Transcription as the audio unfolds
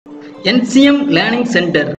NCM learning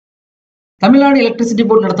centre Tamil Nadu electricity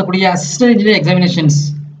board நடத்தக்கூடிய assistant engineer examinations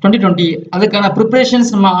 2020 அதுக்கான preparations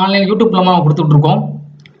நம்ம ஆன்லைன் யூடியூப் மூலமா கொடுத்துட்டு இருக்கோம்.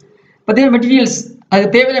 பார்த்தீங்கன்னா மெட்டீரியல்ஸ்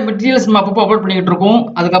அதுக்கு தேவையான மெட்டீரியல்ஸ் நம்ம அப்பப்போ அப்லோட் பண்ணிக்கிட்டு இருக்கோம்.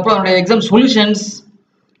 அதுக்கப்புறம் அதோட எக்ஸாம் சொல்யூஷன்ஸ்,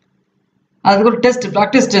 அதுக்கப்புறம் டெஸ்ட்,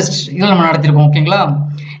 ப்ராக்டிஸ் டெஸ்ட் இதெல்லாம் நம்ம நடத்திருக்கோம். ஓகேங்களா?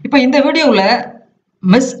 இப்போ இந்த வீடியோவில்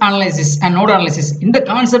mesh analysis and note analysis இந்த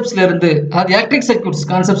கான்செப்ட்ஸ்ல இருந்து, அதாவது எலக்ட்ரிக் சர்க்யூட்ஸ்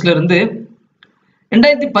கான்செப்ட்ஸ்ல இருந்து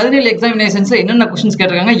 2017 எக்ஸாமினேஷன்ஸ் என்னென்ன கொஸ்டின்ஸ்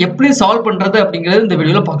கேட்டிருக்காங்க, எப்படி சால்வ் பண்றது அப்படிங்கிறது இந்த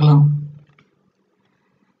வீடியோவில் பார்க்கலாம்.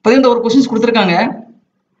 ஒரு கொஸ்டின்ஸ் கொடுத்துருக்காங்க.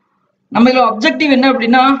 நம்ம இதில் அப்ஜெக்டிவ் என்ன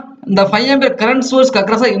அப்படின்னா, இந்த 5 ஆம்பியர் கரண்ட் சோர்ஸ்க்கு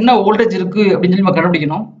அக்ராஸா என்ன வோல்டேஜ் இருக்கு அப்படின்னு சொல்லி நம்ம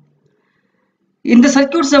கண்டுபிடிக்கணும். இந்த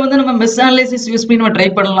சர்க்யூட்ஸை வந்து நம்ம மெஷ் அனலைசிஸ் யூஸ் பண்ணி நம்ம ட்ரை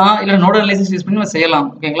பண்ணலாம், இல்லை நோட் அனலைசிஸ் யூஸ் பண்ணி நம்ம செய்யலாம்.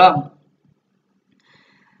 ஓகேங்களா?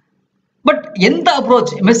 பட் எந்த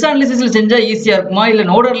அப்ரோச் மெஷ் அனலைசிஸ்ல செஞ்சா ஈஸியா இருக்குமா, இல்லை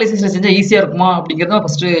நோட் அனலைசிஸ்ல செஞ்சா ஈஸியா இருக்குமா அப்படிங்கிறத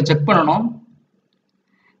ஃபர்ஸ்ட் செக் பண்ணணும்.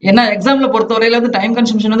 ஏன்னா எக்ஸாம்ல பொறுத்தவரையில வந்து டைம்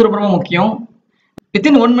கன்சம்ஷன் வந்து ரொம்ப முக்கியம்.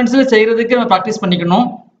 வித்தின் 1 மினிட்ஸ்ல செய்யறதுக்கு நம்ம ப்ராக்டிஸ் பண்ணிக்கணும்.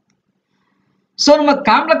 ஸோ நம்ம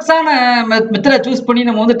காம்ப்ளெக்ஸான மெத்தடை சூஸ் பண்ணி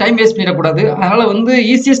நம்ம வந்து டைம் வேஸ்ட் பண்ணிடக்கூடாது. அதனால வந்து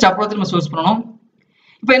ஈஸியஸ்ட் அப்ரோச் நம்ம சூஸ் பண்ணணும்.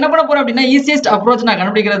 இப்போ என்ன பண்ண போறோம் அப்படின்னா, ஈஸியஸ்ட் அப்ரோச் நான்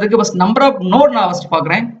கண்டுபிடிக்கிறதுக்கு ஃபர்ஸ்ட் நம்பர் ஆஃப் நோட் நான் ஃபர்ஸ்ட்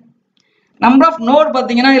பார்க்குறேன். நம்பர் ஆஃப் நோட்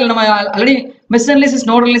பார்த்தீங்கன்னா, இதில் நம்ம already mesh analysis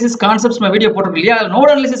note analysis concepts நம்ம வீடியோ போட்டிருக்கோம் இல்லையா?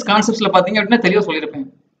 நோட் அனலைசிஸ் கான்செப்ட்ஸ்ல பார்த்தீங்க அப்படின்னா தெளிவாக சொல்லியிருப்பேன்.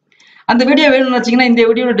 அந்த வீடியோ வேணும்னு வச்சிங்கன்னா இந்த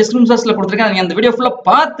வீடியோட டிஸ்கிரிப்ஷன் பாக்ஸ்ல கொடுத்துருக்கேன். நீங்கள் அந்த வீடியோ ஃபுல்லாக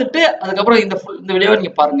பார்த்துட்டு அதுக்கப்புறம் இந்த வீடியோவை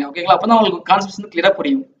நீங்கள் பாருங்க. ஓகேங்களா? அப்போ தான் உங்களுக்கு கான்செப்ட்ஸ் வந்து கிளியராக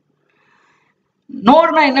புரியும்.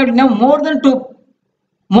 நோட்னா என்ன அப்படின்னா, மோர்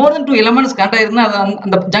தென் டூ எலமெண்ட்ஸ் கரெக்டாக இருந்தால்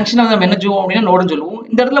அந்த ஜங்ஷனை நம்ம என்ன சொல்லுவோம் அப்படின்னா நோடுன்னு சொல்லுவோம்.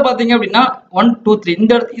 இந்த இடத்துல பார்த்தீங்க அப்படின்னா 1 2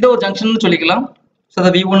 3 இதை ஒரு ஜங்ஷன் சொல்லிக்கலாம். ஸோ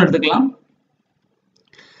அதை V1 எடுத்துக்கலாம்.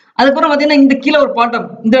 அதுக்கப்புறம் பார்த்தீங்கன்னா இந்த கீழே ஒரு பாட்டம்,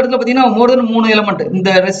 இந்த இடத்துல பார்த்தீங்கன்னா மோர் தென் 3 எலமெண்ட்,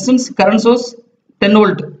 இந்த resistance, current source, 10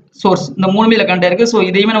 volt source, இந்த 3 கரெக்டாக இருக்கு. ஸோ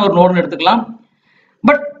இதையுமே நம்ம ஒரு நோடுன்னு எடுத்துக்கலாம்.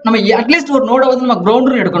 பட் நம்ம அட்லீஸ்ட் ஒரு நோடை வந்து நம்ம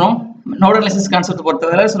கிரவுண்டுன்னு எடுக்கணும். நோட் அனலைசிஸ் கான்செப்ட்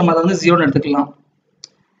பொறுத்தவரை நம்ம அதை வந்து 0ன்னு எடுத்துக்கலாம்.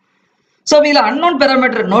 ஸோ இதில் அன்னோன்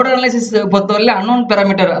பேராமீட்டர், நோட் அனலைசிஸ் பொறுத்தவரையில் அன்னோன்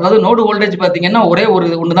பேராமீட்டர், அதாவது நோடு வோல்டேஜ் பார்த்தீங்கன்னா ஒரே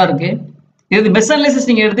ஒன்று தான் இருக்கு. இது மெஷ் அனலைசிஸ்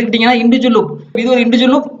நீங்கள் எடுத்துக்கிட்டீங்கன்னா இண்டிவிஜுவல் லூப், இது ஒரு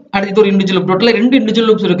இண்டிவிஜுவல் லூப், அடுத்து இது ஒரு இண்டிவிஜுவல் லூப், டோட்டலாக 2 இண்டிவிஜுவல்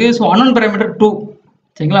லூப்ஸ் இருக்கு. So unknown parameter 2.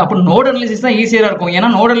 சரிங்களா? அப்போ நோட் அனலைசிஸ் தான் ஈஸியாக இருக்கும். ஏன்னா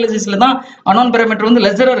நோட் அனலைசிஸ்ல தான் அன்னோன் பேராமீட்டர் வந்து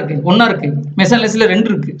லெஸரா இருக்கு, 1 இருக்கு. மெஷ் அனலைசிஸ்ல 2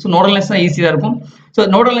 இருக்கு. ஸோ நோட் அனலைசிஸ் தான் ஈஸியாக இருக்கும். ஸோ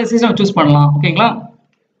நோட் அனலைசிஸ் நம்ம சூஸ் பண்ணலாம். ஓகேங்களா?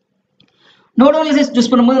 நோட் அனலைசிஸ்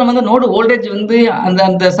சூஸ் பண்ணும்போது நம்ம வந்து நோடு வோல்டேஜ் வந்து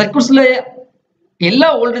அந்த சர்க்யூட்ஸ்ல எல்லா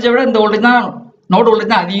வோல்டேஜை விட இந்த வோல்டேஜ் தான், நோட்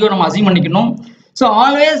வோல்டேஜ் தான் அதிகம் நம்ம அசீவ் பண்ணிக்கணும். So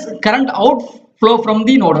always current out flow from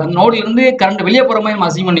the node, அந்த நோட்ல இருந்து கரண்ட் வெளியே போகிற மாதிரி நம்ம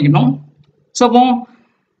அசீவ் பண்ணிக்கணும். ஸோ அப்போ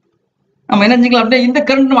நம்ம என்ன செஞ்சுக்கலாம் அப்படின்னா, இந்த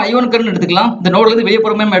கரண்ட் நம்ம I1 கரண்ட் எடுத்துக்கலாம். இந்த நோட்ல இருந்து வெளியே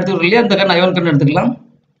போகிற மாதிரி நம்ம எடுத்துக்கிறோம் இல்லையா, இந்த கரண்ட் I1 கரண்ட் எடுத்துக்கலாம்.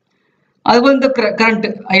 அதுபோல் இந்த கரண்ட்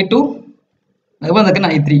I2, அதுபோல் இந்த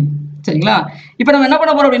கரண்ட் I3. சரிங்களா? இப்போ நம்ம என்ன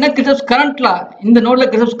பண்ண போறோம் அப்படின்னா, கிர்ச்சாஃப்ஸ் கரண்ட்ல இந்த நோட்ல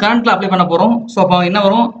கிர்ச்சாஃப்ஸ் கரண்ட்ல அப்ளை பண்ண போறோம். ஸோ அப்போ என்ன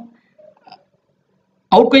வரும்,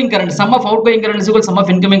 outgoing current, some of outgoing current is some of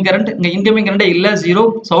incoming current. இங்க இன்கமிங் கரண்ட் இல்ல 0.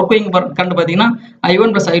 ஸோ அவுட்கோயிங் கரண்ட் பார்த்தீங்கன்னா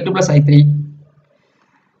I1 + I2 + I3.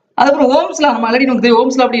 அதுக்கப்புறம் ஓம்ஸ்ல நம்ம ஆல்ரெடி நமக்கு தெரியும்.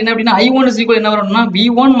 ஓம்ஸ்ல அப்படி என்ன அப்படின்னா I1 is equal என்ன வரும்னா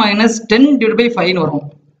V1 - 10/5 வரும்.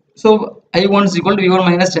 So I1 is equal to V1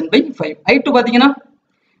 - 10/5. I2 பார்த்தீங்கன்னா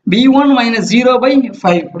V1 -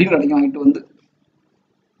 0/5 அப்படின்னு கிடைக்கும். I2 வந்து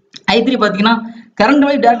I3 பார்த்தீங்கன்னா கரண்ட்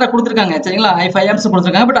வைஸ் டேரக்டா கொடுத்துருக்காங்க. சரிங்களா? 5 amps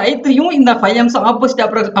கொடுத்துருக்காங்க. பட் I3யும் இந்த 5 amps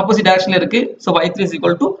ஆப்போசிட் டைரக்ஷன்ல இருக்கு. So I3 is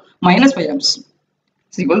equal to -5 amps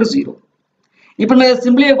is equal to 0. இப்போ நம்ம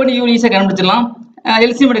சிம்பிளிஃபை பண்ணி ஈஸியாக கண்டுபிடிச்சிடலாம்.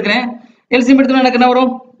 எல்சிஎம் எடுக்கிறேன். எல்சிஎம் எடுத்தோம்னா எனக்கு என்ன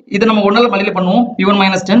வரும், இதை நம்ம 1ஆல மல்டிப்ளை பண்ணுவோம், V1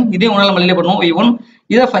 - 10. இதே 1ஆல மல்டிப்ளை பண்ணுவோம், V1.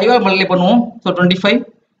 இதை 5ஆல மல்டிப்ளை பண்ணுவோம். ஸோ 25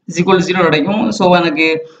 is equal to 0 கிடைக்கும். ஸோ எனக்கு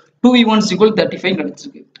 2V1 is equal to 35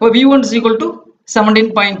 கிடைச்சிருக்கு. இப்போ V1 is equal to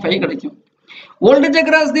 17.5 கிடைக்கும். Voltage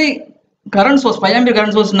across the current source, 5 ampere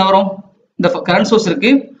current source என்ன வரும், இந்த கரண்ட் சோர்ஸ்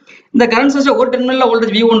இருக்கு. இந்த கரண்ட் சோர்ஸ் ஒரு டெர்மினல்ல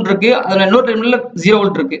வோல்டேஜ் V1 இருக்கு, அதுல இன்னொரு டெர்மினல்ல 0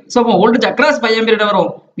 வோல்ட் இருக்கு. ஸோ அப்போ வோல்டேஜ் அக்ராஸ் 5 ஆம்பியர் என்ன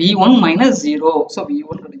வரும், V1 - 0. ஸோ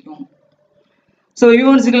V1 கிடைக்கும். So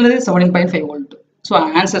V1 is equal to 17.5 volt. So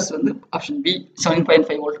answers வந்து ஆப்ஷன் பி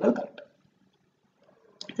 17.5 வோல்ட் கரெக்ட்.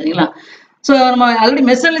 சரிங்களா? ஸோ நம்ம ஆல்ரெடி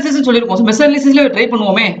மெஷ் அனலைசிஸ் சொல்லியிருக்கோம். So mesh அனலைசிஸ்ல try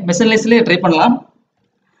பண்ணுவோமே, mesh அனலைசிஸ்ல try பண்ணலாம்.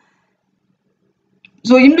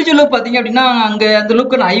 ஸோ இண்டிவிஜுவல் லூப் பார்த்தீங்க அப்படின்னா, அங்கே அந்த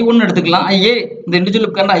லூப்க்கான I1 எடுத்துக்கலாம், IA. இந்த இண்டிவிஜுவல்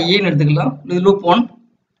லூப்க்கான IAன்னு எடுத்துக்கலாம். இது லூப் 1,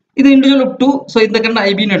 இது இண்டிவிஜுவல் லூப் 2. ஸோ இந்த கரண்ட்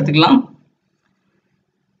IBன்னு எடுத்துக்கலாம்.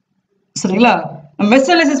 சரிங்களா?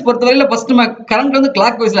 மெஷ் அனலைசிஸ் பொறுத்தவரையில் ஃபர்ஸ்ட் நம்ம கரண்ட் வந்து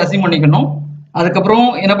கிளாக் வைஸ்ல அசீவ் பண்ணிக்கணும். அதுக்கப்புறம்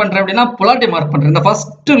என்ன பண்றேன் அப்படின்னா, பொலாரிட்டி மார்க் பண்றேன். இந்த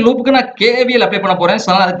ஃபர்ஸ்ட் லூப்புக்கு நான் KVL அப்ளை பண்ண போறேன். ஸோ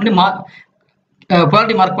அதுக்கு முன்னாடி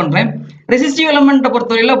பொலாரிட்டி மார்க் பண்றேன். ரெசிஸ்டிவ் எலமெண்ட்டை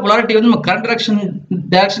பொறுத்தவரையில் பொலாரிட்டி வந்து நம்ம கரண்ட்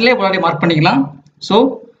டைரக்ஷன்லேயே பொலாரிட்டி மார்க் பண்ணிக்கலாம். ஸோ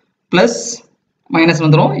பிளஸ் மைனஸ்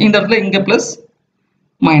வந்துடும். இந்த இடத்துல இங்கே plus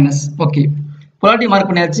minus. Okay, polarity mark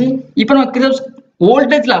பண்ணியாச்சு. இப்போ நம்ம கிர்ச்சாஃப்ஸ்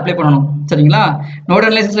வோல்டேஜ்ல அப்ளை பண்ணணும். சரிங்களா? நோட்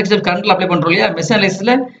அனலைசிஸ்ல கிர்ச்சாஃப்ஸ் கரண்ட்ல அப்ளை பண்றோம் இல்லையா, mesh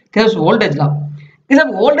அனலைசிஸ்ல Kirchhoff's voltage law. This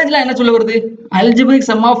voltage law என்ன சொல்ல வருது? Algebraic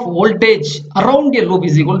sum of voltage around a loop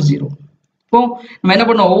is equal to 0. இப்போ நம்ம என்ன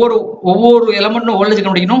பண்ணோம், ஒவ்வொரு எலமெண்ட்டும் வோல்டேஜ்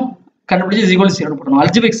கண்டுபிடிக்கணும், கண்டுபிடிச்சு is equal to 0 போடணும்.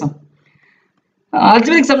 Algebraic sum.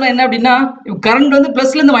 Algebraic sum என்ன அப்படின்னா, if current வந்து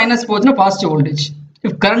பிளஸ்ல இருந்து மைனஸ் போச்சுன்னா positive voltage,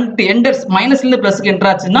 if current enters மைனஸ்ல இருந்து பிளஸ்க்கு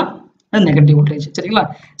என்டர் ஆச்சுன்னா அது நெகட்டிவ் வோல்டேஜ். சரிங்களா?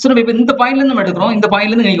 ஸோ நம்ம இப்போ இந்த பாயிண்ட்ல இருந்து நம்ம எடுக்கிறோம், இந்த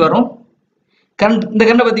பாயிண்ட்ல இருந்து இங்கே வரும் கரண்ட். இந்த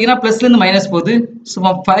கரண்ட் பார்த்தீங்கன்னா பிளஸ்ல இருந்து மைனஸ் போகுது. ஸோ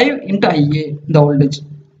 5 into IA இந்த வோல்டேஜ்.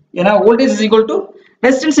 ஏன்னா voltage is equal to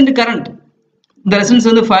resistance into current. இந்த ரெசிஸ்டன்ஸ்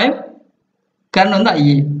வந்து 5, கரண்ட் வந்து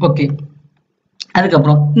IA. ஓகே,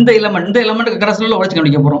 அதுக்கப்புறம் இந்த எலமெண்ட் அக்ராஸ்ல உள்ள வோல்டேஜ்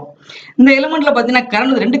கண்டுபிடிக்க போறோம். இந்த எலமெண்ட்ல பார்த்தீங்கன்னா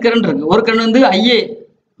கரண்ட் 2 கரண்ட் இருக்கு. ஒரு கரண்ட் வந்து IA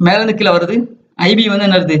மேல இருந்து கீழே வருது, IB வந்து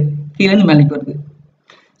என்ன வருது, கீழே இருந்து மேலேக்கு வருது.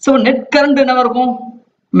 ஸோ நெட் கரண்ட் என்னவா இருக்கும்,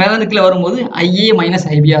 மேல இருந்து கீழே வரும்போது IA மைனஸ்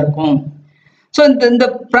IB இருக்கும். ஸோ இந்த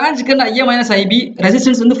branch current IA minus IB,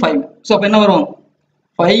 resistance வந்து 5. ஸோ அப்போ என்ன வரும்,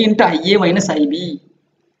 5 into IA மைனஸ் IB.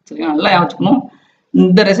 சரிங்களா? நல்லா யோசிக்கணும்.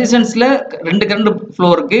 இந்த ரெசிஸ்டன்ஸ்ல 2 கரண்ட் ஃப்ளோ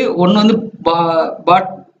இருக்கு. ஒன்று வந்து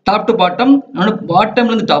டாப் டு பாட்டம், இன்னொன்று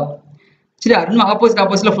பாட்டம்ல இருந்து டாப். சரி, அது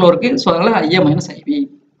ஆப்போசிட்ல ஃப்ளோ இருக்கு. ஸோ அதனால IA மைனஸ் IB.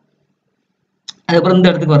 அதுக்கப்புறம் இந்த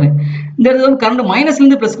இடத்துக்கு வரேன். இந்த இடத்துல வந்து கரண்ட் மைனஸ்ல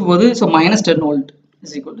இருந்து பிளஸ்க்கு போகுது. So minus 10 volt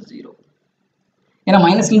is equal to 0. ஏன்னா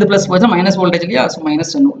மைனஸ்ல இருந்து பிளஸ் போச்சுன்னா மைனஸ் வோல்டேஜ் இல்லையா? So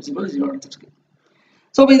minus 10 volt equal to 0 கிடைச்சிருக்கு.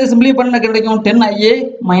 ஸோ இப்போ இதை சிம்பிளி பண்ண கிடைக்கும் 10IA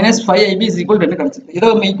minus 5IB is equal 2 கிடைச்சிருக்கு. இதை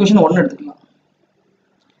நம்ம ஈக்குவேஷன் 1 எடுத்துக்கலாம்.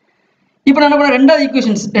 இப்போ நான் என்ன பண்ண, ரெண்டாவது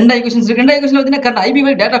ஈக்குவேஷன்ஸ் பார்த்தீங்கன்னா கரண்ட் IB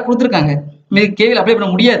வரை டேட்டா கொடுத்துருக்காங்க. கேள்வி அப்ளை பண்ண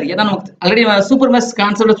முடியாது. ஏன்னா நமக்கு ஆல்ரெடி சூப்பர் மேத்ஸ்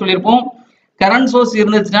கான்செப்ட் சொல்லியிருப்போம், கரண்ட் சோர்ஸ்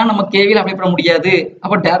இருந்துச்சுன்னா நம்ம கேவியில் அப்ளை பண்ண முடியாது.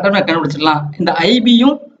 அப்போ டேட்டா நம்ம கண்டுபிடிச்சிடலாம். இந்த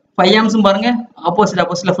IBயும் 5 ஆம்ஸும் பாருங்க,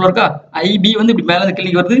 ஆப்போசிட்ல ஃப்ளோ இருக்கா? IB வந்து இப்படி மேலே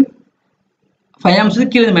கிளிக்கு வருது, 5 ஆம்ஸ்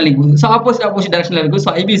கீழே மேலே போகுது. ஸோ ஆப்போசிட் டைரக்ஷன்ல இருக்கு.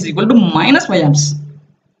 So IB is equal to minus 5 arms.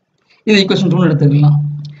 இது ஈக்குவேஷன் 2 எடுத்துக்கலாம்.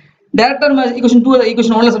 டேரக்டா நம்ம ஈக்குவேஷன் 2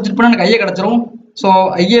 ஈக்குவேஷன் 1ல சப்ஸ்டிட் பண்ணா எனக்கு IA கிடைச்சிரும். ஸோ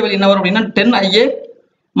IA வெளிய என்ன வரும் அப்படின்னா 10IA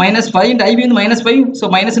மைனஸ் 5 into IB வந்து minus 5. So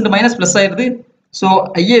minus into minus plus ஆயிருது. So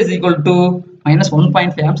IA is equal to minus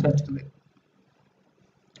 1.5 arms கிடைச்சிருது.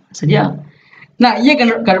 சரியா? நான்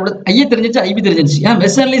IA தெரிஞ்சிச்சு, IB தெரிஞ்சிச்சு. ஏன்னா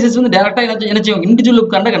மெஷ் அனாலிசிஸ் வந்து டேரக்டா என்ன செய்யும், இண்டிவிஜுவல்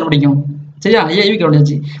லூப் கரண்ட் கண்டுபிடிக்கும். சரியா? IB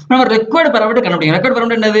கண்டுபிடிச்சு நம்ம ரெக்வயர்ட் பாராமீட்டர் கண்டுபிடிக்கும். ரெக்வயர்ட்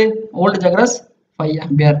பாராமீட்டர் என்னது, வோல்டேஜ் அக்ராஸ் 5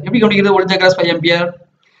 ஆம்பியர். எப்படி கண்டுபிடிக்கிறது வோல்டேஜ் அக்ராஸ் 5 ஆம்பியர்?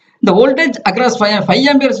 இந்த வோல்டேஜ் அக்ராஸ் 5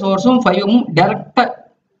 ஆம்பியர் சோர்ஸும் 5ம் டைரக்டா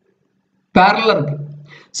parallel இருக்கு.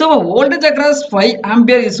 So voltage across 5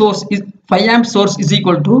 ampere source is 5 amp source is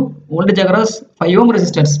equal to voltage across 5 ohm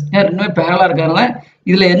resistance. ஏன் ரெண்டுமே parallel இருக்கறனால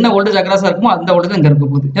இதுல என்ன voltage across இருக்குமோ அந்த voltage இங்க இருக்க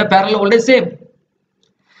போகுது. ஏன் parallel voltage same.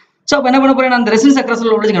 So அப்ப என்ன பண்ண போறேன், நான் இந்த ரெசிஸ்டன்ஸ் across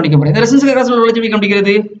உள்ள voltage கண்டுபிடிக்க போறேன். இந்த ரெசிஸ்டன்ஸ் across உள்ள voltage எப்படி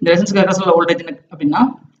கண்டுபிடிக்கிறது? இந்த ரெசிஸ்டன்ஸ் across உள்ள voltage என்ன அப்படினா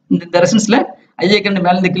இந்த ரெசிஸ்டன்ஸ்ல IA கரண்ட்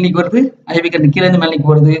மேல இருந்து கீழே வருது, IB கரண்ட் கீழ இருந்து மேலே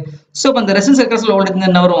வருது. சோ அப்ப இந்த ரெசிஸ்டன்ஸ் across உள்ள voltage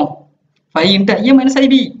என்ன வரும், 5 into IA minus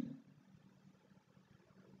IB.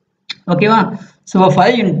 ஓகேவா? ஸோ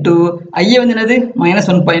 5 into IA வந்து என்னது மைனஸ்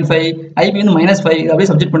 1.5, IB வந்து மைனஸ் 5. அப்படியே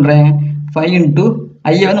சப்ஜெக்ட் பண்ணுறேன். 5 into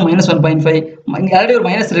IA வந்து மைனஸ் 1.5. இங்கே ஆல்ரெடி ஒரு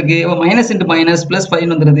மைனஸ் இருக்கு. மைனஸ் இன்ட்டு மைனஸ் பிளஸ்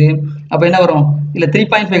 5 வந்துடுது. அப்போ என்ன வரும், இல்லை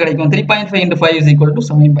 3.5 கிடைக்கும். 3.5 into 5 is equal to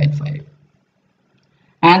 7.5.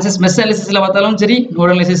 Answers mesh அனாலிசிஸ்ல பார்த்தாலும் சரி,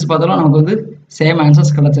 நோட் அனாலிசிஸ் பார்த்தாலும் நமக்கு வந்து சேம்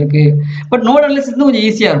ஆன்சர்ஸ் கிடைச்சிருக்கு. பட் நோட் அனாலிசிஸ் வந்து கொஞ்சம்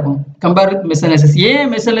ஈஸியாக இருக்கும் கம்பேர் வித் மெஷ் அனாலிசிஸ். ஏன்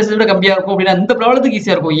மெஷ் அனாலிசிஸ் விட கம்மியாக இருக்கும் அப்படின்னா, இந்த ப்ராப்ளத்துக்கு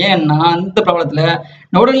ஈஸியாக இருக்கும். ஏன்னா இந்த ப்ராப்ளத்தில்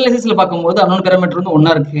நோட் அனாலிசிஸ்ல பார்க்கும்போது அன்னோன் பாராமீட்டர் வந்து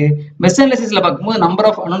 1 இருக்கு. மெஷ் அனாலிசிஸ்ல பார்க்கும்போது number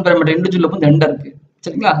of unknown parameter individual வந்து 2 இருக்கு.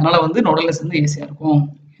 சரிங்களா? அதனால வந்து நோட் அனாலிசிஸ் வந்து ஈஸியாக இருக்கும்.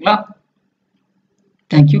 ஓகேங்களா?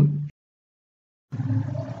 தேங்க்யூ.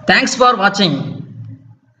 தேங்க்ஸ் ஃபார் வாட்சிங்.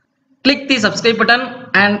 Click the subscribe button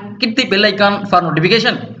and hit the bell icon for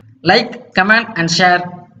notification. Like, comment and share.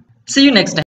 See you next time.